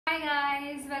Hi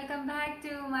guys, welcome back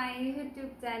to my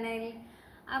YouTube channel.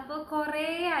 അപ്പോൾ കുറേ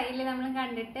ആയില്ലേ നമ്മൾ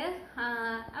കണ്ടിട്ട്.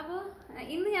 അപ്പോൾ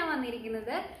ഇന്ന് ഞാൻ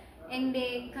വന്നിരിക്കുന്നത് എൻ്റെ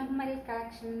കമ്മൽ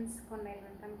കളക്ഷൻസ് കൊണ്ടായിരുന്നു.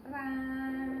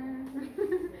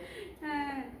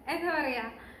 എന്താ പറയുക,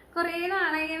 കുറേ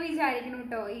നാളായി ഞാൻ വിചാരിക്കണം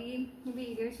കേട്ടോ ഈ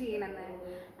വീഡിയോ ചെയ്യണമെന്ന്.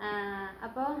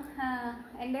 അപ്പോൾ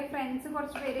എൻ്റെ ഫ്രണ്ട്സ്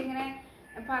കുറച്ച് പേര് ഇങ്ങനെ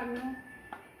പറഞ്ഞു,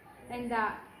 എന്താ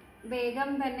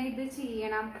വേഗം തന്നെ ഇത്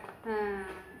ചെയ്യണം,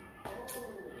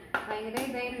 ഭയങ്കര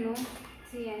ഇതായിരുന്നു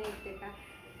ചെയ്യാനായിട്ട്.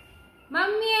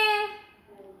 മമ്മിയെ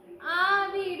ആ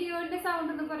വീഡിയോന്റെ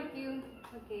സൗണ്ട് ഒന്ന് കുറയ്ക്കൂ.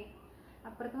 ഓക്കെ,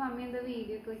 അപ്പുറത്ത് മമ്മി എന്തോ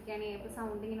വീഡിയോ ഒക്കെ വെക്കുകയാണേ, അപ്പോൾ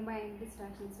സൗണ്ട് ഇങ്ങനെ ഭയങ്കര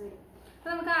ഡിസ്ട്രാക്ഷൻസ് വരും. അപ്പോൾ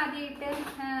നമുക്ക് ആദ്യമായിട്ട്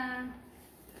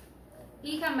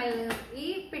ഈ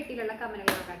പെട്ടിയിലുള്ള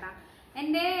കമ്മലുകൾ നോക്കാം.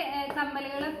 എൻ്റെ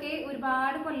കമ്മലുകളൊക്കെ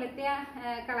ഒരുപാട് കൊല്ലത്തെ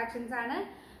കളക്ഷൻസ് ആണ്.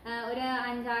 ഒരു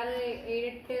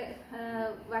 5-6-7-8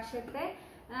 വർഷത്തെ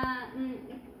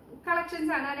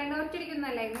കളക്ഷൻസ് ആണ്. അല്ലാണ്ട്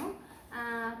ഒറ്റടിക്കൊന്നല്ലായിരുന്നു.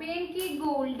 പിന്നെ എനിക്ക്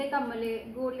ഗോൾഡിന്റെ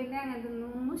അങ്ങനത്തെ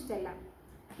ഒന്നും ഇഷ്ടമല്ല.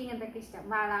 എനിക്ക് ഇങ്ങനത്തെ ഒക്കെ ഇഷ്ടം.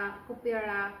 വള,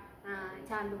 കുപ്പിവള,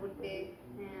 ചാന്തുപൊട്ട്,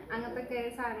 അങ്ങനത്തെ ഒക്കെ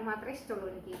സാധനം മാത്രമേ ഇഷ്ടമുള്ളൂ.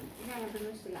 എനിക്ക് അങ്ങനത്തെ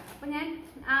ഒന്നും ഇഷ്ടമില്ല. അപ്പൊ ഞാൻ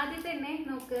ആദ്യം തന്നെ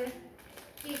നോക്ക്,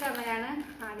 ഈ കമ്മലാണ്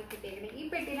ആദ്യം കിട്ടിയേക്കണേ. ഈ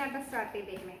പെട്ടിയിലാട്ടം സ്റ്റാർട്ട്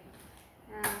ചെയ്തേക്കണേ.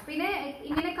 പിന്നെ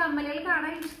ഇങ്ങനെ കമ്മലുകൾ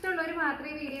കാണാൻ ഇഷ്ടമുള്ളവർ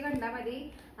മാത്രമേ വീഡിയോ കണ്ടാൽ മതി.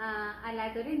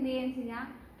 അല്ലാത്തവർ എന്ത് ചെയ്യാന്ന് വെച്ച് കഴിഞ്ഞാൽ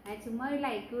ചുമ്മാ ഒരു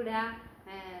ലൈക്ക് ഇടുക,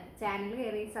 ചാനൽ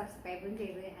കയറി സബ്സ്ക്രൈബും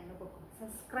ചെയ്ത് അങ്ങ് പോകും.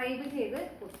 സബ്സ്ക്രൈബ് ചെയ്ത്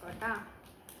പോയിക്കോട്ടാ.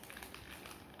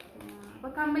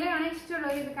 അപ്പോൾ കമ്മല് കാണാൻ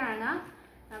ഇഷ്ടമുള്ളവർ ഇത് കാണാം.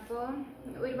 അപ്പോൾ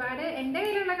ഒരുപാട് എൻ്റെ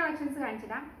കയ്യിലുള്ള കളക്ഷൻസ്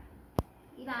കാണിച്ചിടാം.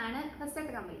 ഇതാണ്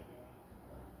ഫസ്റ്റത്തെ കമ്മല്.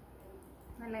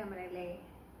 നല്ല കമ്മലല്ലേ,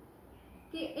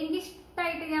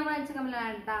 എനിക്കിഷ്ടമായിട്ട് ഞാൻ വാങ്ങിച്ച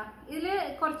കമ്മലാണ് കേട്ടോ. ഇതിൽ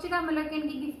കുറച്ച് കമ്മലൊക്കെ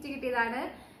എനിക്ക് ഗിഫ്റ്റ് കിട്ടിയതാണ്,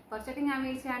 കുറച്ചൊക്കെ ഞാൻ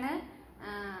മേടിച്ചാണ്.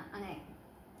 അങ്ങനെ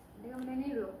എൻ്റെ കമ്മൽ തന്നെ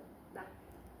ഉള്ളൂ.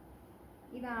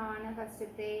 ഇതാണ്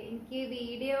ഫസ്റ്റത്തെ. എനിക്ക്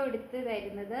വീഡിയോ എടുത്ത്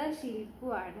തരുന്നത്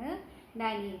ശില്പുവാണ്, എൻ്റെ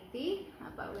അനിയത്തി.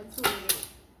 അപ്പം അവള്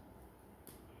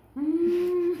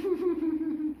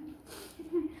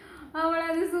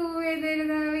അവളത് സൂം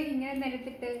ചെയ്തിരുന്നത് ഇങ്ങനെ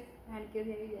നിലത്തിട്ട്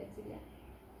കാണിക്കുമെന്ന് ഞാൻ വിചാരിച്ചില്ല.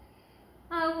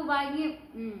 വാങ്ങി.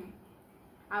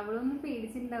 അവളൊന്നും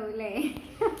പേടിച്ചിട്ടുണ്ടാവൂല്ലേ.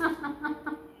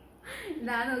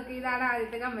 ഇതാ നോക്കി, ഇതാണ്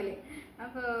ആദ്യത്തെ കമ്മല്.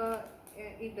 അപ്പോൾ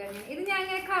ഇത് ഞാൻ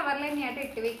ഇങ്ങനെ കവറിൽ തന്നെയായിട്ട്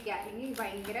ഇട്ട് വെക്കുക, അല്ലെങ്കിൽ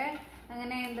ഭയങ്കര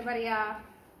അങ്ങനെ എന്താ പറയാ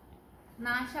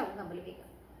നാശാവും കമ്മല് കേൾക്കാം.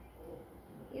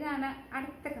 ഇതാണ്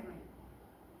അടുത്ത കമ്മൽ.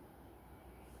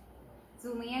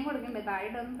 സൂം ചെയ്യാൻ കൊടുക്കണ്ടേ, താഴെ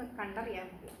ഒന്ന് കണ്ടറിയാൻ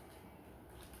പറ്റും.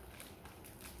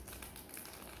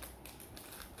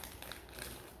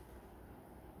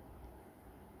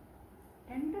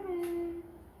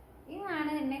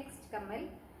 ഇതാണ് നെക്സ്റ്റ് കമ്മൽ.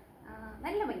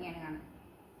 നല്ല ഭംഗിയാണ് കാണാൻ.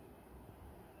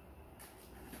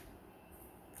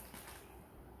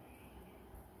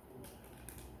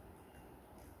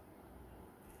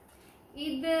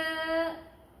 ഇത്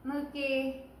നോക്കിയേ,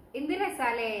 എന്ത്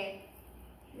രസാലേ.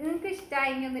 നിങ്ങൾക്ക്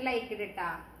ഇഷ്ടമായി ഒന്ന് ലൈക്ക് ഇട്ടാ.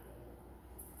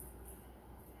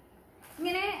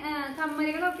 ഇങ്ങനെ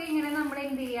കമ്മലുകളൊക്കെ ഇങ്ങനെ നമ്മൾ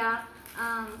എന്ത് ചെയ്യാ,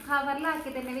 കവറിലാക്കി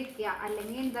തന്നെ വെക്കുക.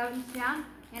 അല്ലെങ്കിൽ എന്താണെന്ന് വെച്ചാൽ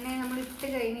ഇങ്ങനെ നമ്മൾ ഇട്ട്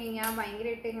കഴിഞ്ഞ് കഴിഞ്ഞാൽ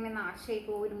ഭയങ്കരമായിട്ട് ഇങ്ങനെ നാശമായി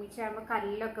പോകും. ഒരുമിച്ചാകുമ്പോൾ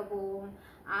കല്ലൊക്കെ പോവും,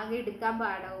 ആകെ എടുക്കാൻ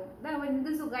പാടാവും. ഇതാവുമ്പോൾ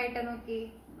എന്ത് സുഖമായിട്ടാ നോക്കി.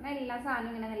 എല്ലാ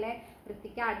സാധനവും ഇങ്ങനെ നല്ല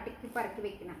വൃത്തിക്ക് അടുക്കി പറക്കി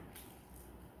വെക്കണം.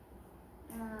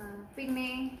 പിന്നെ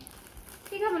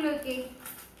ഈ കമ്മൽ നോക്കി,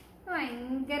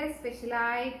 ഭയങ്കര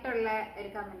സ്പെഷ്യലായിട്ടുള്ള ഒരു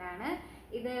കമ്മലാണ്.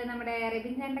 ഇത് നമ്മുടെ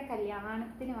രബീന്ദ്രന്റെ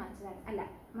കല്യാണത്തിന് വാങ്ങിച്ചതാണ്, അല്ല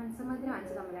മനസ്സമ്മതത്തിന്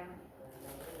വാങ്ങിച്ച കമ്മലാണ്.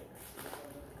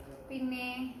 പിന്നെ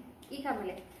ഈ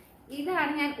കമ്മല്,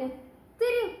 ഇതാണ് ഞാൻ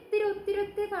ഒത്തിരി ഒത്തിരി ഒത്തിരി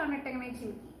ഒത്തിരി തവണയിട്ടങ്ങനെ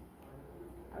ചിന്തി.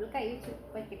 അവൾ കൈ വെച്ചു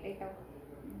വയ്ക്കട്ടെ കേട്ടോ.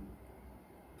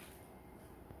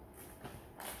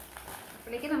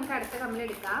 അപ്പോഴേക്ക് നമുക്ക് അടുത്ത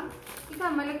കമ്മലെടുക്കാം. ഈ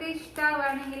കമ്മലൊക്കെ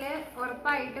ഇഷ്ടമാവുകയാണെങ്കിൽ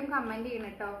ഉറപ്പായിട്ടും കമന്റ് ചെയ്യണം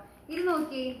കേട്ടോ. ഇത്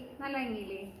നോക്കി, നല്ല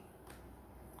ഭംഗിയില്ലേ,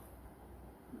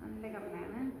 നല്ല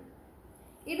കമ്മലാണ്.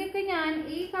 ഇതൊക്കെ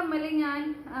ഈ കമ്മല് ഞാൻ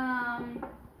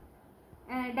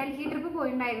ഡൽഹി ട്രിപ്പ്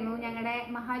പോയിട്ടുണ്ടായിരുന്നു. ഞങ്ങളുടെ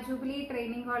മഹാജൂബിലി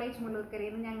ട്രെയിനിങ് കോളേജ്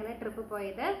മുള്ളൂർക്കരയിൽ നിന്ന് ഞങ്ങൾ ട്രിപ്പ്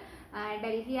പോയത്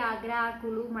ഡൽഹി, ആഗ്ര,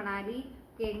 കുളു, മണാലി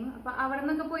ഒക്കെ ആയിരുന്നു. അപ്പോൾ അവിടെ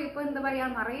നിന്നൊക്കെ പോയപ്പോൾ എന്താ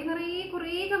പറയുക, നിറയെ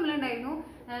കുറേ കമ്മലുണ്ടായിരുന്നു.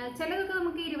 ചിലതൊക്കെ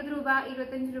നമുക്ക് 20 രൂപ,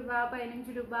 25 രൂപ,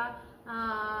 15 രൂപ,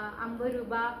 50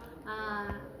 രൂപ,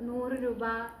 100 രൂപ,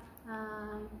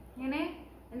 ഇങ്ങനെ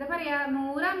എന്താ പറയാ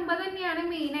 150 തന്നെയാണ്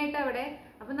മെയിനായിട്ട് അവിടെ.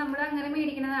 അപ്പം നമ്മൾ അങ്ങനെ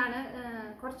മേടിക്കുന്നതാണ്.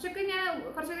 കുറച്ചൊക്കെ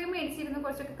മേടിച്ചിരുന്നു,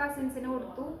 കുറച്ചൊക്കെ കസിൻസിന്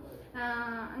കൊടുത്തു.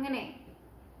 അങ്ങനെ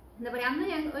എന്താ പറയുക, അന്ന്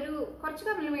ഞാൻ കുറച്ച്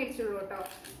കമ്മൽ മേടിച്ചുള്ളൂ കേട്ടോ.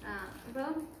 അപ്പോൾ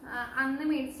അന്ന്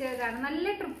മേടിച്ചതാണ്. നല്ല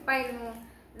ട്രിപ്പായിരുന്നു.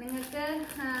 നിങ്ങൾക്ക്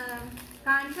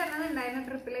കാണിച്ചു തരുന്നതുണ്ടായിരുന്നു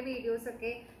ട്രിപ്പിലെ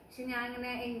വീഡിയോസൊക്കെ. പക്ഷെ ഞാൻ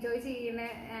ഇങ്ങനെ എൻജോയ് ചെയ്യണ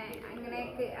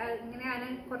ഇങ്ങനെയാണ്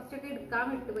കുറച്ചൊക്കെ എടുക്കാൻ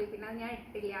വിട്ടുപോയി. പിന്നെ അത് ഞാൻ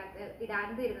ഇടാൻ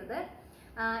തരുന്നത്.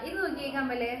 ഇത് നോക്കിയേ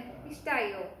കമ്മല്,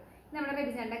 ഇഷ്ടമായോ? നമ്മുടെ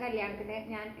റബിജന്റെ കല്യാണത്തിന്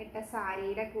ഞാൻ ഇട്ട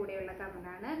സാരിയുടെ കൂടെയുള്ള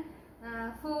കമ്മലാണ്.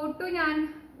 ഫോട്ടോ ഞാൻ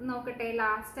നോക്കട്ടെ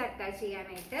ലാസ്റ്റ് അറ്റാച്ച്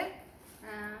ചെയ്യാനായിട്ട്.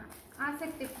 ആ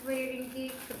സെറ്റപ്പ് പരിപാടി എനിക്ക്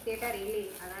കൃത്യമായിട്ട് അറിയില്ലേ,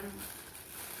 അതാണ്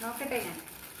നോക്കട്ടെ. ഞാൻ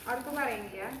അവർക്ക്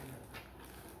പറയുന്നില്ല.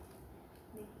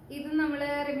 ഇത് നമ്മള്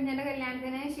റബിജന്റെ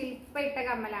കല്യാണത്തിന് ശില്പ ഇട്ട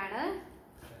കമ്മലാണ്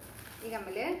ഈ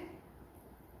കമ്മല്.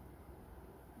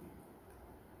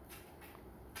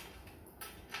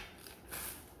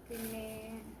 പിന്നെ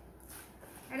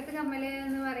അടുത്ത കമ്മല്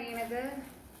എന്ന് പറയുന്നത്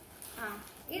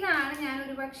ഇതാണ്. ഞാൻ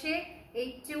ഒരു പക്ഷേ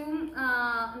ഏറ്റവും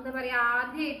എന്താ പറയാ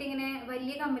ആദ്യമായിട്ട് ഇങ്ങനെ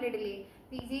വലിയ കമ്മലിടില്ലേ,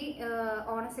 PG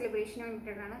ഓണ സെലിബ്രേഷന്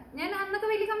വേണ്ടിയിട്ടാണ്. ഞാൻ അന്നൊക്കെ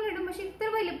വലിയ കമ്മലിടും, പക്ഷെ ഇത്ര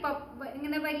വലിപ്പം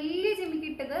ഇങ്ങനെ വലിയ ജിമിക്ക്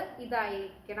ഇട്ടത്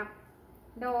ഇതായിരിക്കണം.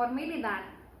 എൻ്റെ ഓർമ്മയിൽ ഇതാണ്.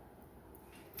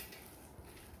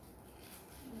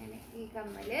 ഇങ്ങനെ ഈ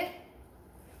കമ്മല്.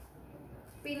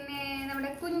 പിന്നെ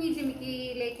നമ്മുടെ കുഞ്ഞി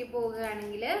ജിമിക്കിയിലേക്ക്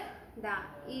പോവുകയാണെങ്കിൽ ഇതാ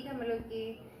ഈ കമ്മലൊക്കെ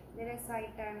ഇത്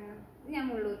രസമായിട്ടാണ്. ഇത് ഞാൻ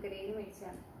മുള്ളൂർക്കരയിൽ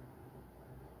മേടിച്ചാണ്.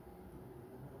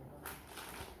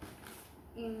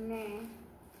 പിന്നെ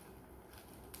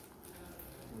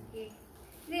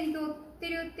ഇതെനിക്ക്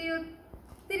ഒത്തിരി ഒത്തിരി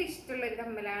ഒത്തിരി ഇഷ്ടമുള്ളൊരു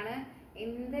കമ്മലാണ്.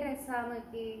 എന്ത് രസമാന്ന്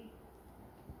നോക്കി.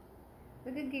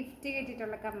 ഇതൊക്കെ ഗിഫ്റ്റ്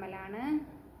കിട്ടിയിട്ടുള്ള കമ്മലാണ്.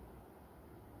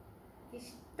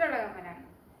 ഇഷ്ടമുള്ള കമ്മലാണ്.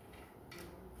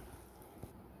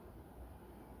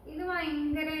 ഇത്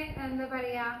ഭയങ്കര എന്താ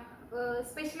പറയാ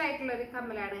സ്പെഷ്യൽ ആയിട്ടുള്ള ഒരു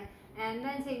കമ്മലാണ്. എന്താന്ന്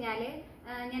വെച്ച് കഴിഞ്ഞാല്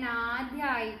ഞാൻ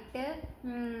ആദ്യമായിട്ട്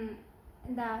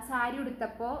എന്താ സാരി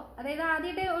ഉടുത്തപ്പോ, അതായത്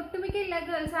ആദ്യമായിട്ട് ഒട്ടുമിക്ക എല്ലാ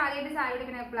ഗേൾസ് ആദ്യമായിട്ട് സാരി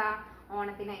ഉടുക്കുന്ന എപ്പോഴാ,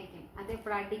 ഓണത്തിനായിരിക്കും. അത്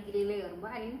എപ്പോഴാണ് ഡിഗ്രിയിൽ കയറുമ്പോൾ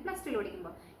അല്ലെങ്കിൽ +2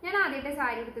 പഠിക്കുമ്പോൾ. ഞാൻ ആദ്യമായിട്ട്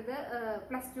സാരി എടുത്തത്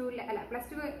പ്ലസ്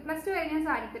ടു വരെ ഞാൻ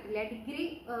സാരി എടുത്തിട്ടില്ല. ഡിഗ്രി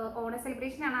ഓണ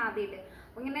സെലിബ്രേഷൻ ആണ് ആദ്യമായിട്ട്.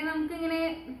 അപ്പൊ ഇങ്ങനെ നമുക്ക് ഇങ്ങനെ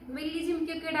വലിയ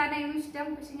ജിമിക്കൊക്കെ ഇടാനായിരുന്നു ഇഷ്ടം.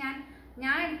 പക്ഷെ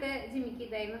ഞാൻ എടുത്ത ജിമിക്ക്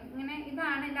ഇതായിരുന്നു. ഇങ്ങനെ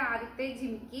ഇതാണ് എൻ്റെ ആദ്യത്തെ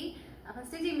ജിമിക്ക്.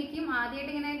 ഫസ്റ്റ് ജിമിക്കും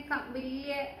ആദ്യമായിട്ട് ഇങ്ങനെ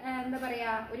വലിയ എന്താ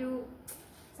പറയാ ഒരു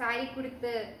സാരി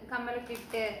കൊടുത്ത് കമ്മലൊക്കെ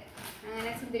ഇട്ട്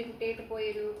അങ്ങനെ സുന്ദരി കുട്ടിയായിട്ട്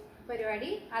പോയൊരു പരിപാടി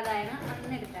അതാണ്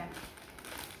അന്ന് എടുത്താണ്.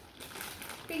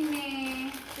 പിന്നെ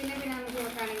പിന്നെ പിന്നെ നമുക്ക്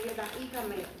നോക്കുകയാണെങ്കിൽ ഇതാ ഈ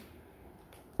കമ്മല്.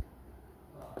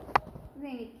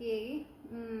 ഇതെനിക്ക്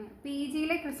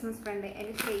PGയിലെ ക്രിസ്മസ് ഫ്രണ്ട്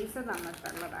എൻ്റെ ഫേസ്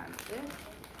തന്നിട്ടുള്ളതാണ്. ഇത്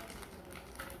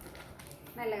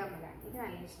നല്ല കമ്മലാണ്. ഇത്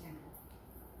നല്ല ഇഷ്ടമാണ്.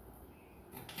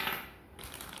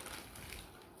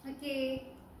 ഓക്കെ,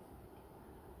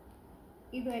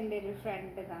 ഇതും എൻ്റെ ഒരു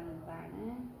ഫ്രണ്ട് തന്നതാണ്.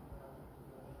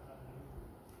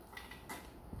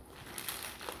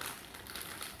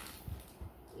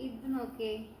 ഇത് നോക്കേ,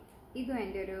 ഇതും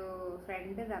എൻ്റെ ഒരു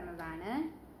ഫ്രണ്ട് തന്നതാണ്.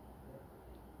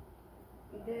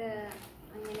 ഇത്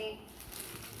അങ്ങനെ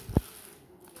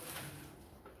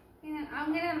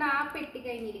നമ്മുടെ ആ പെട്ടി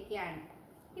കഴിഞ്ഞിരിക്കുകയാണ്.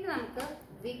 ഇനി നമുക്ക്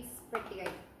വിക്സ്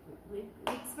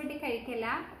പെട്ടി കഴിക്കല്ല,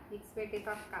 വിക്സ് പെട്ടി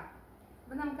തുറക്കാം.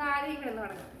 അപ്പൊ നമുക്ക് ആദ്യം ഇവിടെ നിന്ന്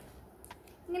തുടങ്ങാം.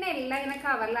 ഇങ്ങനെ എല്ലാം ഇങ്ങനെ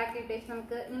കവറിലാക്കിയിട്ട്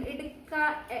നമുക്ക്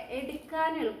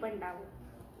എടുക്കാൻ എളുപ്പമുണ്ടാവും.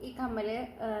 ഈ കമ്മല്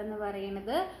എന്ന്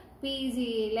പറയുന്നത്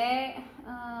PGയിലെ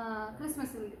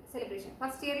Christmas celebration,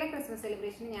 first ഇയറിലെ Christmas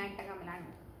celebration ഞാൻ ഇട്ട കമ്മലാണ്.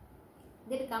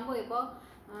 ഇതെടുക്കാൻ പോയപ്പോൾ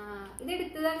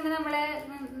ഇതെടുത്തത് അങ്ങനെ നമ്മളെ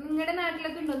നിങ്ങളുടെ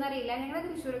നാട്ടിലൊക്കെ ഉണ്ടോയെന്ന് അറിയില്ല. ഞങ്ങളുടെ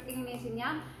തൃശ്ശൂരൊക്കെ എങ്ങനെയാണെന്ന് വെച്ച്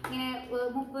കഴിഞ്ഞാൽ ഇങ്ങനെ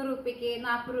 30 രൂപയ്ക്ക്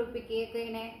 40 രൂപയ്ക്ക് ഒക്കെ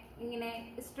ഇങ്ങനെ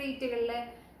സ്ട്രീറ്റുകളിൽ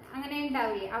അങ്ങനെ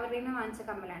ഉണ്ടാവില്ലേ, അവരുടെ നിന്ന് വാങ്ങിച്ച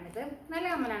കമ്മലാണിത്. നല്ല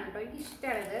കമ്മലാണ് കേട്ടോ, എനിക്ക്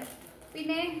ഇഷ്ടമാണിത്.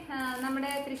 പിന്നെ നമ്മുടെ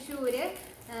തൃശ്ശൂര്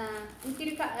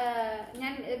എനിക്കൊരു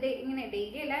ഞാൻ ഇങ്ങനെ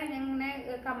ഡെയിലി അല്ല, ഞാൻ ഇങ്ങനെ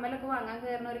കമ്മലൊക്കെ വാങ്ങാൻ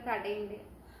കയറുന്ന ഒരു കടയുണ്ട്.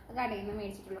 ആ കടയിൽ നിന്ന്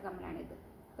മേടിച്ചിട്ടുള്ള കമ്മലാണിത്.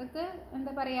 ഇതൊക്കെ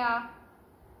എന്താ പറയാ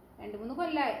 2-3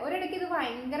 കൊല്ലമായി. ഒരിടയ്ക്ക് ഇത്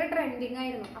ഭയങ്കര ട്രെൻഡിങ്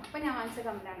ആയിരുന്നു. അപ്പം ഞാൻ വാങ്ങിച്ച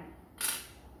കമ്മലാണ്.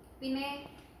 പിന്നെ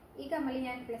ഈ കമ്മൽ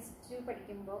ഞാൻ +2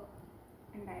 പഠിക്കുമ്പോൾ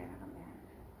ഉണ്ടായിരുന്ന കമ്മലാണ്.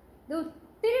 ഇത്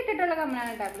ഒത്തിരി ഇട്ടിട്ടുള്ള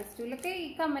കമ്മലാണ് കേട്ടോ. +2ലൊക്കെ ഈ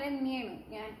കമ്മൽ തന്നെയാണ്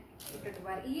ഞാൻ ഇട്ടിട്ട്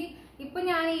പോകാറ്. ഇപ്പം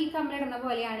ഞാൻ ഈ കമ്മലിടുന്ന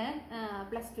പോലെയാണ്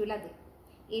 +2ലത്.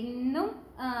 എന്നും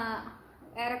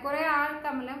ഏറെക്കുറെ ആ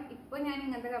കമ്മലും ഇപ്പം ഞാൻ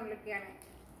ഇങ്ങനത്തെ കമ്മലൊക്കെയാണ്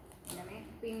ഇങ്ങനെ.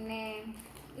 പിന്നെ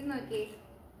ഇത് നോക്കിയേ,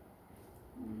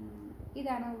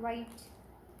 ഇതാണ് വൈറ്റ്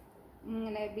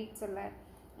ഇങ്ങനെ ബീറ്റ്സ് ഉള്ള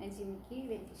ജിമിക്ക്.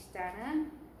 ഇതെനിക്കിഷ്ടമാണ്.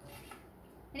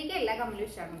 എനിക്ക് എല്ലാ കമ്മലും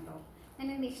ഇഷ്ടമാണ് കേട്ടോ. ഞാൻ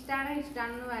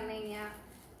ഇഷ്ടമാണെന്ന് പറഞ്ഞു കഴിഞ്ഞാൽ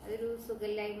അതൊരു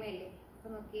സുഖമില്ലായ്മയല്ലേ.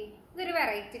 അപ്പം നോക്കി, ഇതൊരു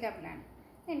വെറൈറ്റി കമ്മലാണ്.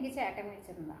 എനിക്ക് ചേട്ടൻ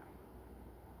മേടിച്ചിരുന്നതാണ്.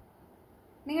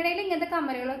 നിങ്ങളുടെ കയ്യിൽ ഇങ്ങനത്തെ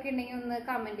കമ്മലുകളൊക്കെ ഉണ്ടെങ്കിൽ ഒന്ന്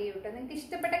കമൻറ്റ് ചെയ്യൂ കേട്ടോ. നിങ്ങൾക്ക്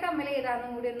ഇഷ്ടപ്പെട്ട കമ്മൽ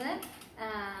ഏതാണെന്നും കൂടി ഒന്ന്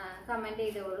കമൻറ്റ്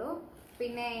ചെയ്തോളൂ.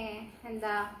 പിന്നെ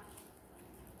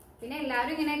പിന്നെ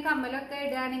എല്ലാവരും ഇങ്ങനെ കമ്മലൊക്കെ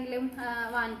ഇടുകയാണെങ്കിലും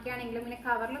വാങ്ങിക്കുകയാണെങ്കിലും ഇങ്ങനെ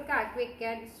കവറിലൊക്കെ ആക്കി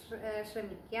വെക്കാൻ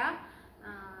ശ്രമിക്കുക.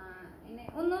 പിന്നെ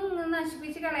ഒന്നും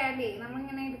നശിപ്പിച്ച് കളയാണ്ടേ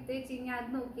നമ്മളിങ്ങനെ എടുത്ത് വെച്ച് കഴിഞ്ഞാൽ അത്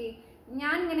നോക്കി.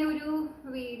 ഞാൻ ഇങ്ങനെ ഒരു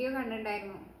വീഡിയോ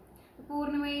കണ്ടിട്ടുണ്ടായിരുന്നു.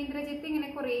 പൂർണിമ ഇന്ദ്രജിത്ത് ഇങ്ങനെ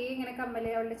കുറേ ഇങ്ങനെ കമ്മൽ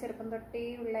അവളുടെ ചെറുപ്പം തൊട്ടേ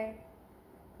ഉള്ള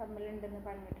കമ്മലുണ്ടെന്ന്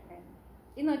പറഞ്ഞിട്ടുണ്ടായിരുന്നു.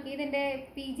 ഇത് നോക്കി, ഇതിൻ്റെ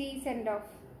PG സെൻഡ് ഓഫ്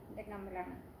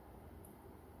കമ്മലാണ്.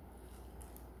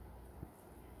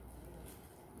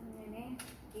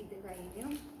 കഴിഞ്ഞു.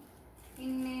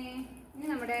 പിന്നെ ഇനി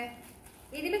നമ്മുടെ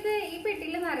ഇതിലൊക്കെ ഈ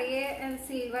പെട്ടിയിൽ നിറയെ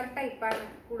സിൽവർ ടൈപ്പാണ്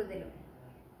കൂടുതലും.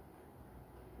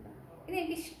 ഇത്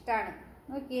എനിക്ക് ഇഷ്ടമാണ്.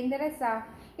 നോക്കി എന്ത് രസാ,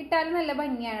 ഇട്ടാലും നല്ല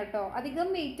ഭംഗിയാണ് കേട്ടോ. അധികം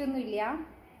വെയിറ്റ് ഒന്നും ഇല്ല.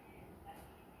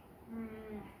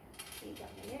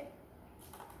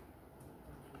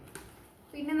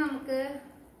 പിന്നെ നമുക്ക്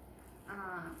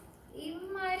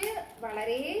ഇമാര്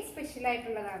വളരെ സ്പെഷ്യൽ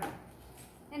ആയിട്ടുള്ളതാണ്.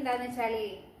 എന്താന്ന് വെച്ചാല്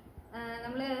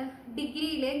നമ്മള്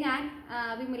ഡിഗ്രിയില് ഞാൻ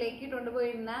വിമലേക്ക് ഇട്ടുകൊണ്ട്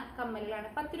പോയിരുന്ന കമ്മലുകളാണ്.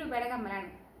 10 രൂപയുടെ കമ്മലാണ്.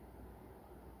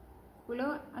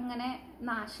 ഇപ്പോഴും അങ്ങനെ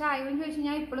നാശമായോന്ന് ചോദിച്ചു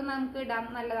കഴിഞ്ഞാൽ ഇപ്പോഴും നമുക്ക് ഇടാൻ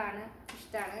നല്ലതാണ്,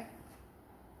 ഇഷ്ടമാണ്.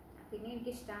 പിന്നെ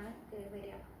എനിക്കിഷ്ടമാണ്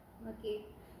വരിക. നോക്കി,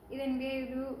 ഇതെൻ്റെ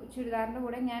ഒരു ചുരിദാറിൻ്റെ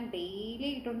കൂടെ ഞാൻ ഡെയിലി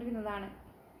ഇട്ടുകൊണ്ടിരുന്നതാണ്.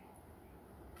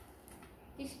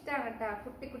 ഇഷ്ടമാണ് കേട്ടോ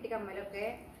കുട്ടി കുട്ടി കമ്മലൊക്കെ.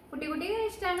 കുട്ടി കുട്ടി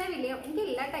ഇഷ്ടമാണ്, വലിയ എനിക്ക്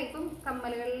എല്ലാ ടൈപ്പും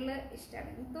കമ്മലുകളിൽ ഇഷ്ടമാണ്.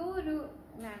 എന്തോ ഒരു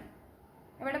ഇതാണ്.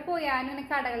 എവിടെ പോയാലും ഇങ്ങനെ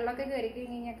കടകളിലൊക്കെ കയറി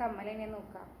കഴിഞ്ഞ് കഴിഞ്ഞാൽ കമ്മൽ തന്നെ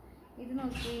നോക്കാം. ഇത്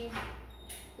നോക്കി,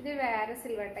 ഇത് വേറെ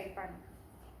സിൽവർ ടൈപ്പാണ്.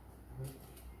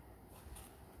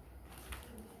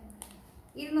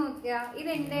 ഇത് നോക്കുക,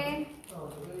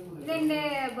 ഇതെന്റെ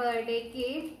ബർത്ത്ഡേക്ക്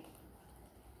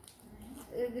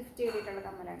ഗിഫ്റ്റ് ചെയ്തിട്ടുള്ള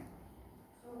കമ്മലാണ്.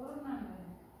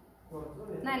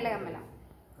 നല്ല കമ്മലാണ്.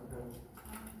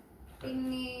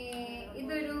 പിന്നെ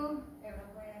ഇതൊരു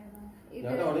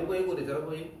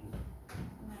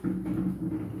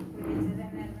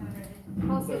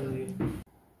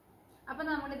അപ്പൊ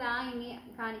നമ്മളിതാ ഇനി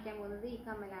കാണിക്കാൻ പോകുന്നത് ഈ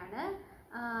കമ്മലാണ്.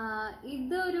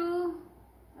 ഇതൊരു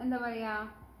എന്താ പറയാ,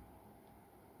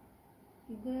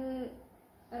 ഇത്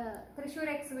തൃശ്ശൂർ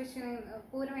എക്സിബിഷനിൽ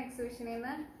പൂരം എക്സിബിഷനിൽ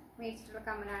നിന്ന് മേടിച്ചിട്ടുള്ള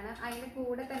കമ്മലാണ്. അതിൻ്റെ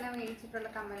കൂടെ തന്നെ മേടിച്ചിട്ടുള്ള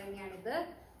കമ്മൽ തന്നെയാണിത്.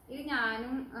 ഇത്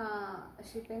ഞാനും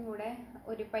ഷിപ്പയും കൂടെ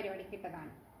ഒരു പരിപാടിക്ക്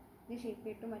ഇട്ടതാണ്. ഇത് ഷിപ്പ്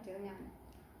ഇട്ടു, മറ്റേത്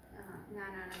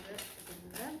ഞാനാണത്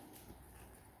ഇടുന്നത്.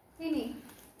 ഇനി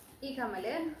ഈ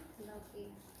കമ്മല് നോക്കി,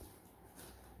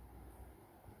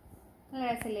 നല്ല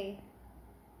രസല്ലേ,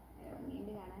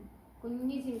 ഭംഗിയുണ്ട് കാണാൻ.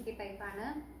 കുഞ്ഞു ചിമിക്കി ടൈപ്പാണ്.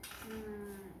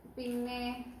 പിന്നെ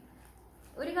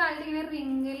ഒരു കാലത്ത് ഇങ്ങനെ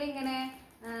റിങ്ങിൽ ഇങ്ങനെ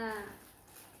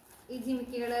ഈ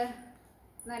ജിമിക്കികൾ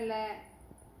നല്ല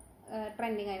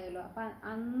ട്രെൻഡിങ് ആയിരുന്നല്ലോ. അപ്പം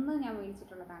അന്ന് ഞാൻ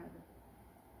മേടിച്ചിട്ടുള്ളതാണിത്.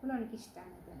 ഇപ്പോഴും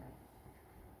എനിക്കിഷ്ടമാണ് ഇത്.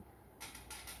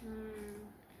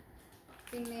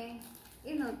 പിന്നെ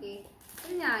ഇത് നോക്കി,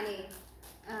 ഇത് ഞാനേ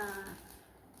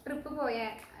ട്രിപ്പ് പോയ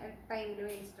ടൈമിൽ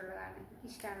മേടിച്ചിട്ടുള്ളതാണ്.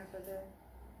 എനിക്കിഷ്ടമാണ് കേട്ടോ ഇത്,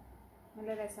 നല്ല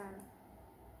രസമാണ്.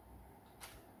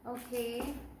 ഓക്കെ,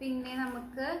 പിന്നെ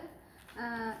നമുക്ക്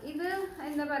ഇത്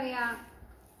എന്താ പറയുക,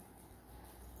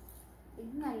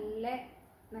 ഇത് നല്ല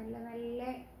നല്ല നല്ല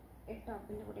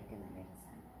ടോപ്പിൻ്റെ കൂടെയൊക്കെ നല്ല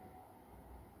രസമാണ്.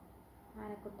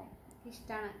 ആനക്കുട്ടൻ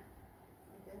ഇഷ്ടമാണ്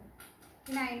ഇത്.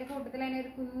 പിന്നെ അതിൻ്റെ കൂട്ടത്തിൽ തന്നെ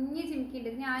ഒരു കുഞ്ഞ് ചിമിക്കി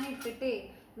ഉണ്ട്. ഞാൻ ഇട്ടിട്ട്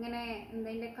ഇങ്ങനെ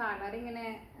ഇതിൻ്റെ കളർ ഇങ്ങനെ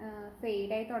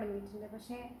ഫെയ്ഡായി തുടങ്ങിയിട്ടുണ്ട്.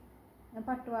 പക്ഷേ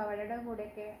പട്ടുപാവാടയുടെ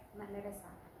കൂടെയൊക്കെ നല്ല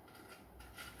രസമാണ്.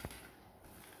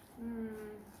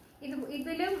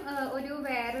 ഇതിലും ഒരു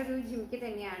വേറൊരു ജിമിക്ക്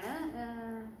തന്നെയാണ്.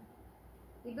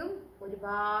 ഇതും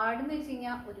ഒരുപാടെന്ന് വെച്ച്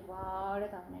കഴിഞ്ഞാൽ ഒരുപാട്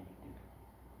തവണ ഇട്ടിട്ടുണ്ട്.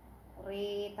 കുറേ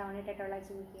തവണ ഇട്ടിട്ടുള്ള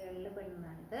ജിമിക്കുകളിൽ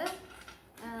പെടുന്നതാണിത്.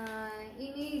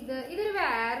 ഇനി ഇതൊരു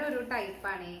വേറൊരു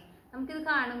ടൈപ്പാണേ. നമുക്കിത്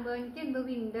കാണുമ്പോൾ എനിക്ക് എന്തോ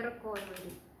വിൻ്ററൊക്കെ ഓർമ്മ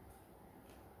വരും.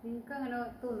 നിങ്ങൾക്ക് അങ്ങനെ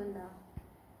തോന്നുന്നുണ്ടോ?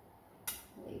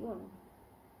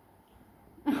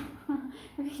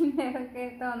 വിൻ്ററൊക്കെ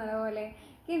തോന്നുന്ന പോലെ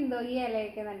എനിക്ക് എന്തോ ഈ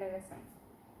ഇലയൊക്കെ നല്ല രസം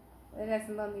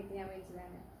തോന്നിയിട്ട് ഞാൻ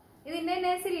മേടിച്ചതാണ്. ഇതിൻ്റെ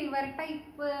തന്നെ സിൽവർ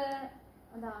ടൈപ്പ്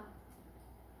അതാ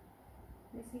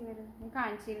സിൽവർ ഞാൻ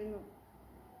കാണിച്ചിരുന്നു.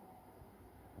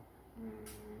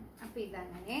 അപ്പം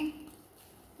ഇതങ്ങനെ.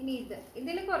 ഇനി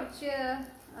ഇതിൽ കുറച്ച്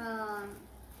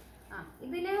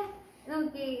ഇതിൽ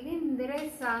നോക്കി, ഇത് എന്ത്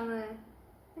രസമാണ്.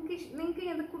 നിങ്ങൾക്ക്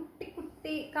ഇങ്ങനത്തെ കുട്ടി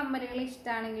കുട്ടി കമ്മലുകൾ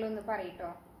ഇഷ്ടമാണെങ്കിലും ഒന്ന്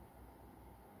പറയട്ടോ.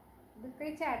 ഇതൊക്കെ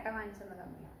ചേട്ട വാങ്ങിച്ചെന്ന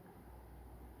കമ്മലാണ്.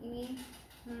 ഇനി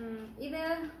ഇത്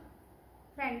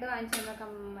ഫ്രണ്ട് വാങ്ങിച്ചെന്ന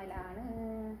കമ്മലാണ്.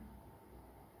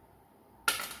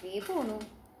 പോണു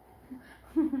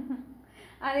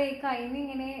അതെ, കയ്യിൽ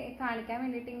ഇങ്ങനെ കാണിക്കാൻ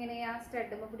വേണ്ടിയിട്ട് ഇങ്ങനെ ആ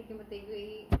സ്റ്റഡുമ്പോൾ പിടിക്കുമ്പോഴത്തേക്കും ഈ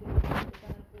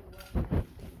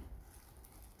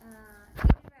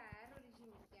വേറൊരു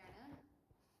ജിമിക്കാണ്.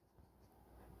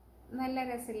 നല്ല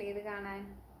രസമില്ലേ ഇത് കാണാൻ.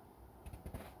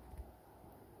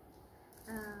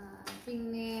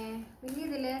 പിന്നെ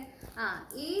ഇതില്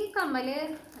ഈ കമ്മല്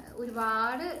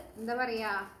ഒരുപാട് എന്താ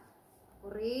പറയാ,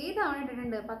 കുറേ തവണ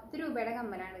ഇട്ടിട്ടുണ്ട്. 10 രൂപയുടെ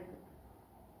കമ്മലാണിത്.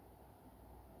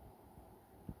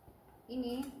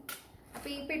 ഇനി അപ്പം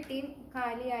ഈ പെട്ടിയും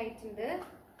കാലിയായിട്ടുണ്ട്.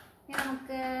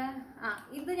 നമുക്ക്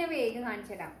ഇത് ഞാൻ വേഗം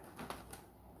കാണിച്ചു തരാം.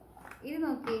 ഇത്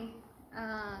നോക്കി,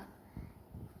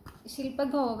 ശില്പ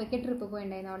ഗോവയ്ക്ക് ട്രിപ്പ്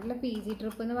പോയിട്ടുണ്ടായിരുന്നു. അവിടെയുള്ള PG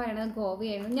ട്രിപ്പ് എന്ന് പറയുന്നത്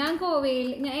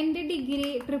ഗോവയായിരുന്നു. എൻ്റെ ഡിഗ്രി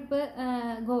ട്രിപ്പ്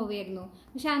ഗോവയായിരുന്നു.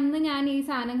 പക്ഷെ അന്ന് ഞാൻ ഈ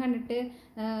സാധനം കണ്ടിട്ട്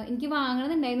എനിക്ക്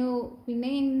വാങ്ങണമെന്നുണ്ടായിരുന്നു. പിന്നെ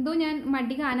എന്തോ ഞാൻ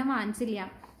മടി കാരണം വാങ്ങിച്ചില്ല.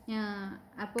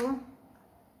 അപ്പോൾ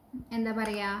എന്താ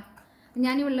പറയുക,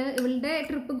 ഞാൻ ഇവളുടെ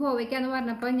ട്രിപ്പ് ഗോവയ്ക്കാന്ന്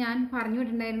പറഞ്ഞപ്പോൾ ഞാൻ പറഞ്ഞു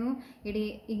വിട്ടിട്ടുണ്ടായിരുന്നു, എടി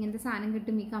ഇങ്ങനത്തെ സാധനം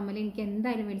കിട്ടും, ഈ കമ്മൽ എനിക്ക്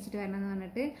എന്തായാലും മേടിച്ചിട്ട് വരണം എന്ന്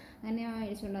പറഞ്ഞിട്ട് അങ്ങനെ ഞാൻ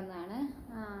മേടിച്ചുകൊണ്ട് വന്നതാണ്.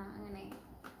 അങ്ങനെ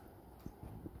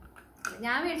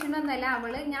ഞാൻ മേടിച്ചുകൊണ്ട്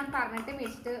വന്നതല്ല, ഞാൻ പറഞ്ഞിട്ട്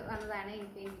മേടിച്ചിട്ട് വന്നതാണ്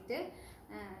എനിക്ക് വേണ്ടിയിട്ട്.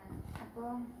 അപ്പോൾ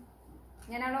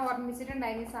ഞാൻ അവിടെ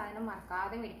ഓർമ്മിച്ചിട്ടുണ്ടായിരുന്നു ഈ സാധനം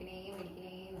മറക്കാതെ മേടിക്കണേ.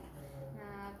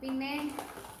 പിന്നെ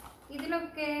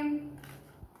ഇതിലൊക്കെ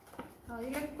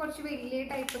കുറച്ച് വലിയ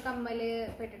ടൈപ്പ് കമ്മൽ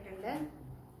പെട്ടിട്ടുണ്ട്.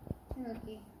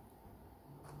 നോക്കി,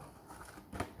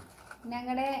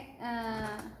 ഞങ്ങളുടെ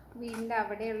വീടിൻ്റെ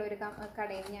അവിടെയുള്ള ഒരു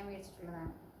കടയിൽ ഞാൻ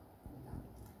മേടിച്ചിട്ടുള്ളതാണ്.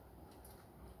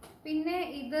 പിന്നെ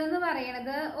ഇതെന്ന്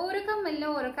പറയണത് ഓരോ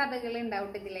കമ്മലിനും ഓരോ കഥകൾ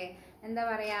ഉണ്ടാവും ഇതിലെ. എന്താ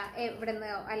പറയുക, എവിടെ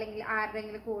നിന്നോ അല്ലെങ്കിൽ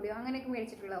ആരുടെങ്കിലും കൂടിയോ അങ്ങനെയൊക്കെ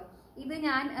മേടിച്ചിട്ടുള്ളോ. ഇത്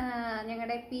ഞാൻ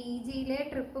ഞങ്ങളുടെ PGയിലെ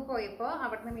ട്രിപ്പ് പോയപ്പോൾ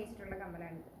അവിടെ നിന്ന് മേടിച്ചിട്ടുള്ള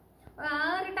കമ്മലാണിത്. ആ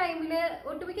ഒരു ടൈമിൽ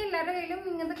ഒട്ടുമിക്ക എല്ലാവരുടെ കയ്യിലും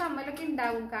ഇങ്ങനത്തെ കമ്മലൊക്കെ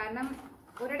ഉണ്ടാവും. കാരണം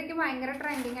ഒരിടയ്ക്ക് ഭയങ്കര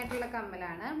ട്രെൻഡിങ് ആയിട്ടുള്ള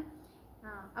കമ്മലാണ്.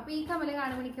 അപ്പോൾ ഈ കമ്മൽ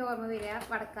കാണുമ്പോൾ എനിക്ക് ഓർമ്മ വരിക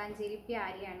വടക്കാഞ്ചേരി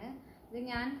പ്യാരിയാണ്. ഇത്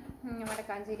ഞാൻ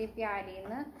വടക്കാഞ്ചേരി പ്യാരിയിൽ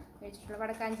നിന്ന് മേടിച്ചിട്ടുള്ള.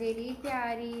 വടക്കാഞ്ചേരി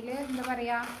പ്യാരിയിൽ എന്താ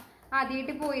പറയുക,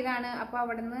 ആദ്യമായിട്ട് പോയതാണ്. അപ്പോൾ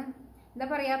അവിടെ നിന്ന് എന്താ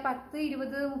പറയുക 10,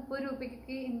 20, 30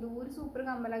 രൂപയ്ക്കൊക്കെ എന്തോ ഒരു സൂപ്പർ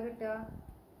കമ്മലാണ് കിട്ടുക.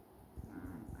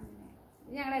 അങ്ങനെ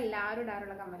ഇത് ഞങ്ങളെല്ലാവരും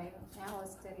ഇടാറുള്ള കമ്മലായിരുന്നു ഞാൻ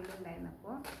ഹോസ്റ്റലിൽ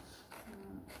ഉണ്ടായിരുന്നപ്പോൾ.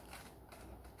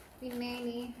 പിന്നെ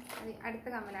ഇനി അടുത്ത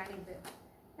കമ്മലാണ് ഇത്.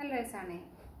 നല്ല രസമാണ്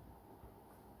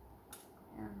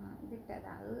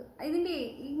ഇതിട്ടത്. ഇതിൻ്റെ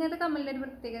ഇങ്ങനത്തെ കമ്മലിൻ്റെ ഒരു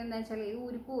പ്രത്യേകത എന്താ വെച്ചാൽ ഇത്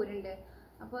ഊരിപ്പോരുണ്ട്.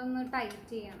 അപ്പോൾ ഒന്ന് ടൈറ്റ്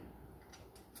ചെയ്യണം.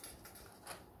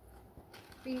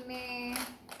 പിന്നെ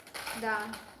ഇതാ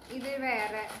ഇത്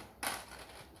വേറെ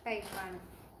ടൈപ്പാണ്,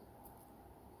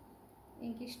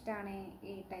 എനിക്കിഷ്ടമാണ്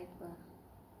ഈ ടൈപ്പ്.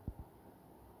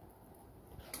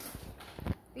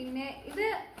 പിന്നെ ഇത്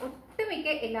ഒട്ടുമിക്ക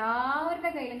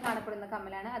എല്ലാവരുടെ കയ്യിലും കാണപ്പെടുന്ന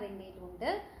കമ്മലാണ്. അതിൻ്റെ ഉണ്ട്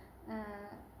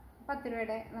 10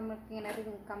 രൂപയുടെ നമുക്കിങ്ങനെ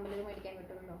കമ്മലുകൾ മേടിക്കാൻ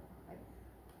കിട്ടുമല്ലോ.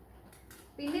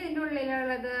 പിന്നെ ഇതിൻ്റെ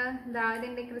ഉള്ളിലുള്ളത് ഇതാ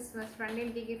ഇതിൻ്റെ ക്രിസ്മസ് ഫ്രണ്ട്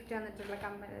എനിക്ക് ഗിഫ്റ്റ് തന്നിട്ടുള്ള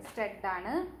കമ്മൽ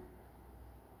സ്റ്റഡാണ്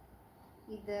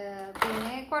ഇത്.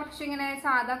 പിന്നെ കുറച്ചിങ്ങനെ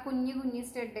സാധാ കുഞ്ഞു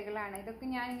സ്റ്റഡുകളാണ്. ഇതൊക്കെ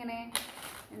ഞാനിങ്ങനെ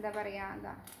എന്താ പറയുക,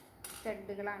 എന്താ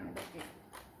സ്റ്റഡുകളാണ് ഇതൊക്കെ.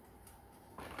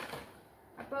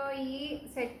 അപ്പോൾ ഈ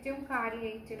സെറ്റും കാലി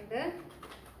ആയിട്ടുണ്ട്.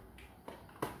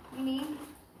 ഇനി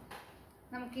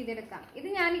നമുക്കിതെടുക്കാം. ഇത്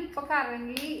ഞാനിപ്പോൾ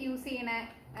കറൻ്റ്ലി യൂസ് ചെയ്യണ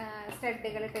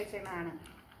സ്റ്റഡുകൾ ഇട്ട് വെച്ചതാണ്.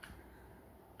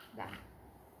 ഇതാ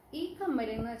ഈ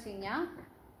കമ്മലെന്ന് വെച്ച് കഴിഞ്ഞാൽ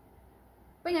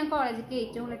ഇപ്പം ഞാൻ കോളേജിലേക്ക്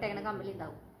ഏറ്റവും കൂടുതൽ ഇട്ടേക്കണ കമ്മൽ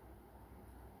ഉണ്ടാവും.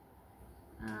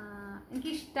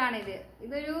 എനിക്കിഷ്ടമാണിത്.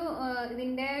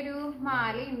 ഇതിൻ്റെ ഒരു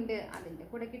മാലയുണ്ട്, അതിൻ്റെ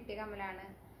കൂടെ കിട്ടിയ കമ്മലാണ്.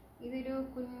 ഇതൊരു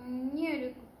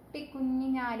കുഞ്ഞു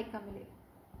ഞാലിക്കമ്മൽ.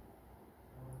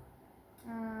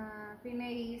 പിന്നെ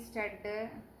ഈ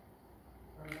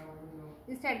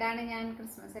സ്റ്റഡാണ് ഞാൻ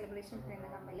ക്രിസ്മസ് സെലിബ്രേഷൻ ഇട്ടിരുന്ന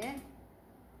കമ്മൽ.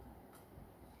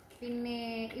 പിന്നെ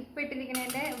ഇപ്പം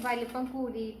ഇട്ടിരിക്കുന്നതിൻ്റെ വലിപ്പം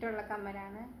കൂടിയിട്ടുള്ള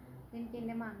കമ്മലാണ്. എനിക്ക്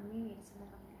എൻ്റെ മമ്മി മേടിച്ചിട്ടുള്ള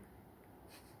കമ്മലാണ്.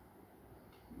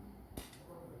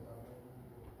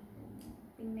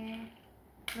 പിന്നെ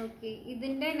നോക്കി,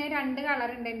 ഇതിൻ്റെ തന്നെ 2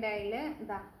 കളർ ഉണ്ട് എൻ്റെ കയ്യിൽ.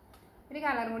 ഇതാ ഒരു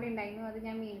കളറും കൂടി ഉണ്ടായിരുന്നു, അത്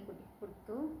ഞാൻ മീൻകുട്ടി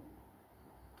കൊടുത്തു.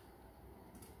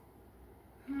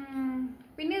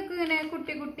 പിന്നെ ഇതൊക്കെ ഇങ്ങനെ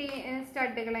കുട്ടി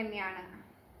സ്റ്റഡുകൾ തന്നെയാണ്.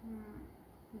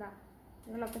 ഇതാ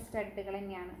ഇതൊക്കെ സ്റ്റഡുകൾ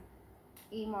തന്നെയാണ്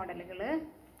ഈ മോഡലുകൾ.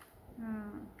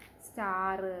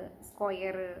 സ്റ്റാർ,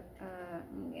 സ്ക്വയർ,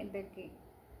 എന്തൊക്കെ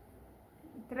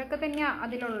ഇത്രയൊക്കെ തന്നെയാണ്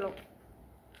അതിലുള്ളൂ.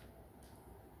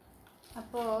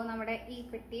 അപ്പോൾ നമ്മുടെ ഈ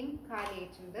പെട്ടിയും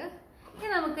കാലിയായിട്ടുണ്ട്. ഇനി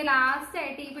നമുക്ക്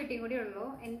ലാസ്റ്റായിട്ട് ഈ പെട്ടിയും കൂടി ഉള്ളൂ.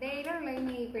 എൻ്റെ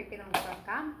കയ്യിലുള്ളതിന് ഈ പെട്ടി നമുക്ക്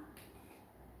നോക്കാം.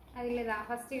 അതിലിതാ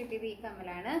ഫസ്റ്റ് കിട്ടിയത് ഈ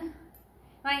കമ്മലാണ്.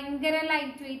 ഭയങ്കര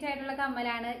ലൈറ്റ് വെയിറ്റ് ആയിട്ടുള്ള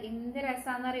കമ്മലാണ്. എന്ത്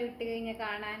രസമാണെന്ന് ഇട്ട് കഴിഞ്ഞാൽ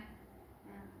കാണാൻ.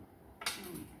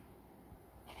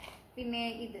 പിന്നെ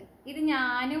ഇത്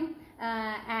ഞാനും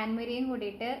ആൻമരിയും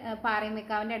കൂടിയിട്ട്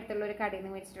പാറമേക്കാവിൻ്റെ അടുത്തുള്ള ഒരു കടയിൽ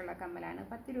നിന്ന് മേടിച്ചിട്ടുള്ള കമ്മലാണ്.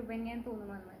 10 രൂപ ഞാൻ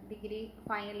തോന്നുന്നു ഡിഗ്രി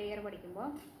ഫൈനൽ ഇയർ പഠിക്കുമ്പോൾ.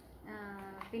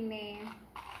 പിന്നെ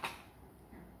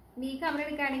ഈ കമ്മൽ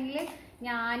എടുക്കുകയാണെങ്കിൽ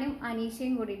ഞാനും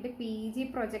അനീഷയും കൂടിയിട്ട് PG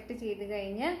പ്രൊജക്റ്റ് ചെയ്ത്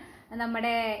കഴിഞ്ഞ്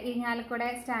നമ്മുടെ ഇരിങ്ങാലക്കുട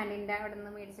സ്റ്റാൻഡിൻ്റെ അവിടെ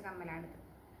നിന്ന് മേടിച്ച കമ്മലാണിത്.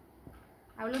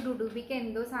 അവൾ ഡുഡുബിക്ക്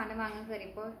എന്തോ സാധനം വാങ്ങാൻ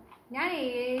കയറിയപ്പോൾ ഞാൻ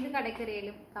ഏത് കടയിൽ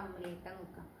കയറിയാലും കമ്മലിട്ടാൽ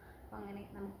നോക്കാം. അപ്പോൾ അങ്ങനെ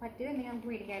നമുക്ക് പറ്റിയതുണ്ടെങ്കിൽ നമുക്ക്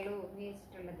മേടിക്കാമല്ലോ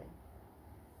വിചാരിച്ചിട്ടുള്ളത്.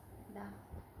 ഇതാ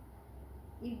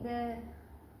ഇത്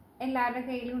എല്ലാവരുടെ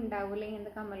കയ്യിലും ഉണ്ടാവില്ലേ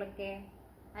ഇങ്ങനത്തെ കമ്മലൊക്കെ.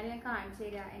 അത് ഞാൻ കാണിച്ചു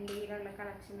തരാം, എൻ്റെ കയ്യിലുള്ള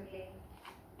കളക്ഷനില്ലേ.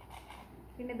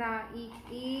 പിന്നെ ഇതാ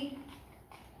ഈ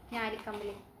ഞാലിക്കമ്മൽ.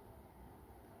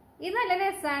 ഇത് നല്ല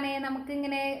രസമാണ്.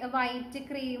 നമുക്കിങ്ങനെ വൈറ്റ്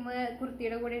ക്രീം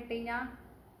കുർത്തിയുടെ കൂടെ ഇട്ട് കഴിഞ്ഞാൽ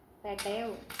പെട്ടയോ.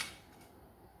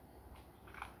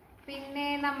 പിന്നെ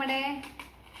നമ്മുടെ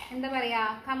എന്താ പറയാ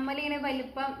കമ്മലിങ്ങനെ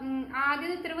വലിപ്പം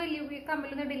ആദ്യം ഇത്ര വലിയ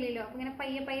കമ്മലൊന്നും ഇടില്ലല്ലോ. അപ്പൊ ഇങ്ങനെ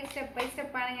പയ്യെ പയ്യെ സ്റ്റെപ്പ് ബൈ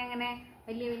സ്റ്റെപ്പാണ് ഞാൻ അങ്ങനെ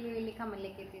വലിയ വലിയ വലിയ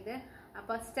കമ്മലിലേക്ക് എത്തിയത്.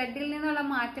 അപ്പൊ സ്റ്റഡിൽ നിന്നുള്ള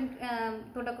മാറ്റം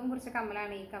തുടക്കം കുറിച്ച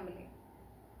കമ്മലാണ് ഈ കമ്മല്.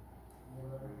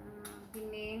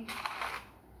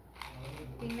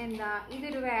 പിന്നെന്താ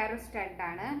ഇതൊരു വേറെ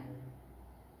സ്റ്റഡാണ്.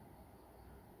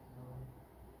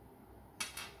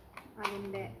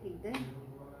 അതിന്റെ ഇത്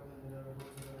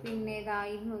പിന്നെ ഇതാ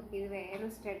ഇത് നോക്കി, ഇത് വേറെ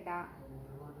സ്റ്റഡാ.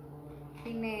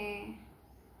 പിന്നെ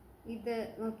ഇത്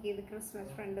നോക്കി, ഇത്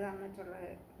ക്രിസ്മസ് ഫ്രണ്ട് തന്നിട്ടുള്ള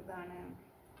ഇതാണ്.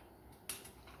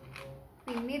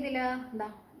 പിന്നെ ഇതില് എന്താ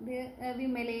ഇത്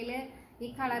വിമലയില് ഈ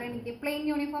കളർ എനിക്ക് പ്ലെയിൻ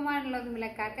യൂണിഫോം ആണല്ലോ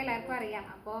വിമലക്കാർക്ക് എല്ലാവർക്കും അറിയാം.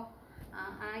 അപ്പോൾ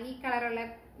ഈ കളറുള്ള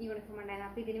യൂണിഫോം ഉണ്ടായിരുന്നു.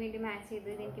 അപ്പോൾ ഇതിന് വേണ്ടി മാച്ച് ചെയ്ത്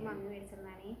എനിക്ക് മമ്മി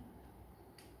മേടിച്ചിരുന്നതാണ്.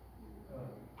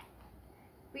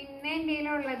 പിന്നെ എൻ്റെ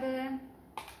കയ്യിലുള്ളത്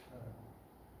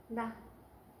എന്താ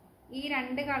ഈ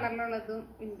 2 കളറിലുള്ളതും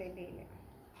ഉണ്ട് എൻ്റെ കയ്യിൽ.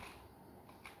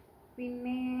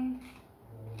 പിന്നെ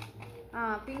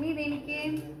ഇതെനിക്ക്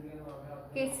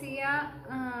കെസിയ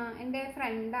എൻ്റെ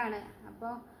ഫ്രണ്ടാണ്.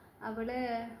 അപ്പോൾ അവള്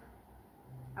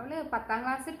 10ാം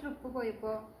ക്ലാസ് ട്രിപ്പ്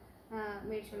പോയപ്പോൾ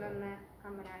മേടിച്ചുകൊണ്ട് വന്ന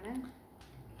കമ്മലാണ്.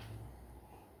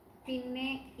 പിന്നെ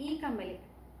ഈ കമ്മൽ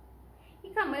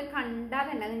കണ്ടാൽ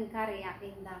തന്നെ നിങ്ങൾക്കറിയാം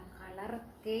എന്താ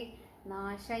കളറൊക്കെ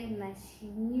നാശായി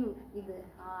നശിഞ്ഞു ഇത്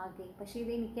ആകെ. പക്ഷെ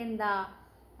ഇത് എനിക്ക് എന്താ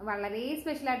വളരെ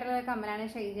സ്പെഷ്യൽ ആയിട്ടുള്ള കമ്മലാണ്.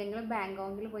 ഷൈജങ്ങൾ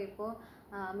ബാങ്കോക്കിൽ പോയപ്പോൾ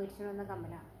മേടിച്ചു വന്ന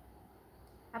കമ്മലാണ്.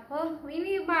 അപ്പോൾ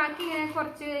ഇനി ബാക്കി ഇങ്ങനെ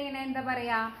കുറച്ച് ഇങ്ങനെ എന്താ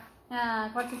പറയുക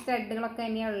കുറച്ച് സ്റ്റഡുകളൊക്കെ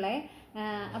തന്നെയുള്ളത്.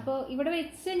 അപ്പോൾ ഇവിടെ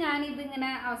വെച്ച് ഞാനിതിങ്ങനെ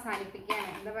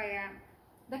അവസാനിപ്പിക്കുകയാണ്. എന്താ പറയുക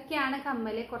ഇതൊക്കെയാണ്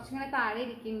കമ്മൽ. കുറച്ചിങ്ങനെ താഴെ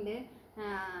ഇരിക്കുന്നുണ്ട്.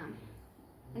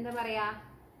 എന്താ പറയുക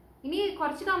ഇനി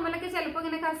കുറച്ച് കമ്മലൊക്കെ ചിലപ്പോൾ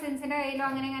ഇങ്ങനെ കസിൻസിൻ്റെ കയ്യിലോ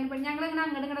അങ്ങനെ ഞങ്ങളിങ്ങനെ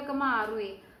അങ്ങോട്ടും ഇങ്ങോട്ടൊക്കെ മാറുവേ.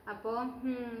 അപ്പോൾ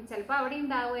ചിലപ്പോൾ അവിടെ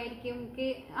ഉണ്ടാവുമായിരിക്കും. എനിക്ക്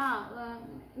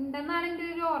ഉണ്ടെന്നാണ് എൻ്റെ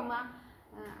ഒരു ഓർമ്മ.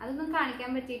 അതൊന്നും കാണിക്കാൻ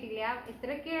പറ്റിയിട്ടില്ല.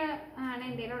 ഇത്രയൊക്കെ ആണ്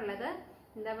എൻ്റെ ഉള്ളത്.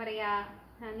 എന്താ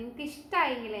പറയുക നിങ്ങൾക്ക്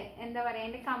ഇഷ്ടമായെങ്കിൽ എന്താ പറയുക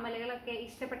എൻ്റെ കമ്മലുകളൊക്കെ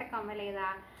ഇഷ്ടപ്പെട്ട കമ്മൽ ഏതാ,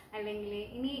 അല്ലെങ്കിൽ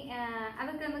ഇനി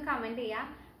അതൊക്കെ ഒന്ന് കമൻറ്റ് ചെയ്യാം.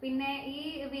 പിന്നെ ഈ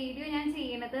വീഡിയോ ഞാൻ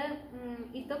ചെയ്യണത്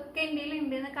ഇതൊക്കെ എൻ്റെ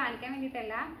ഉണ്ടെന്ന് കാണിക്കാൻ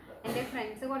വേണ്ടിയിട്ടല്ല. എൻ്റെ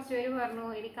ഫ്രണ്ട്സ് കുറച്ച് പേര് പറഞ്ഞു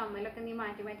ഈ കമ്മലൊക്കെ നീ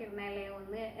മാറ്റി മാറ്റി ഇടുന്നതല്ലേ,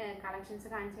 ഒന്ന് കളക്ഷൻസ്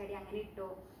കാണിച്ചാടി അങ്ങനെ ഇട്ടോ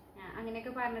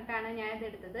അങ്ങനെയൊക്കെ പറഞ്ഞിട്ടാണ് ഞാനിത്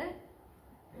എടുത്തത്.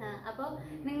 അപ്പോൾ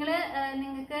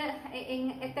നിങ്ങൾക്ക്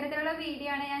എത്തരത്തിലുള്ള വീഡിയോ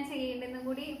ആണ് ഞാൻ ചെയ്യേണ്ടതെന്നും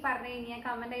കൂടി പറഞ്ഞു കഴിഞ്ഞാൽ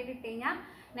കമൻ്റ് ആയിട്ട് ഇട്ട് കഴിഞ്ഞാൽ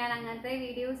ഞാൻ അങ്ങനത്തെ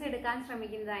വീഡിയോസ് എടുക്കാൻ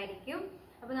ശ്രമിക്കുന്നതായിരിക്കും.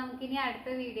 അപ്പോൾ നമുക്കിനി അടുത്ത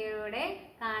വീഡിയോയിലൂടെ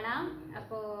കാണാം.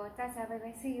 അപ്പോൾ tata bye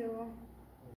bye, see you.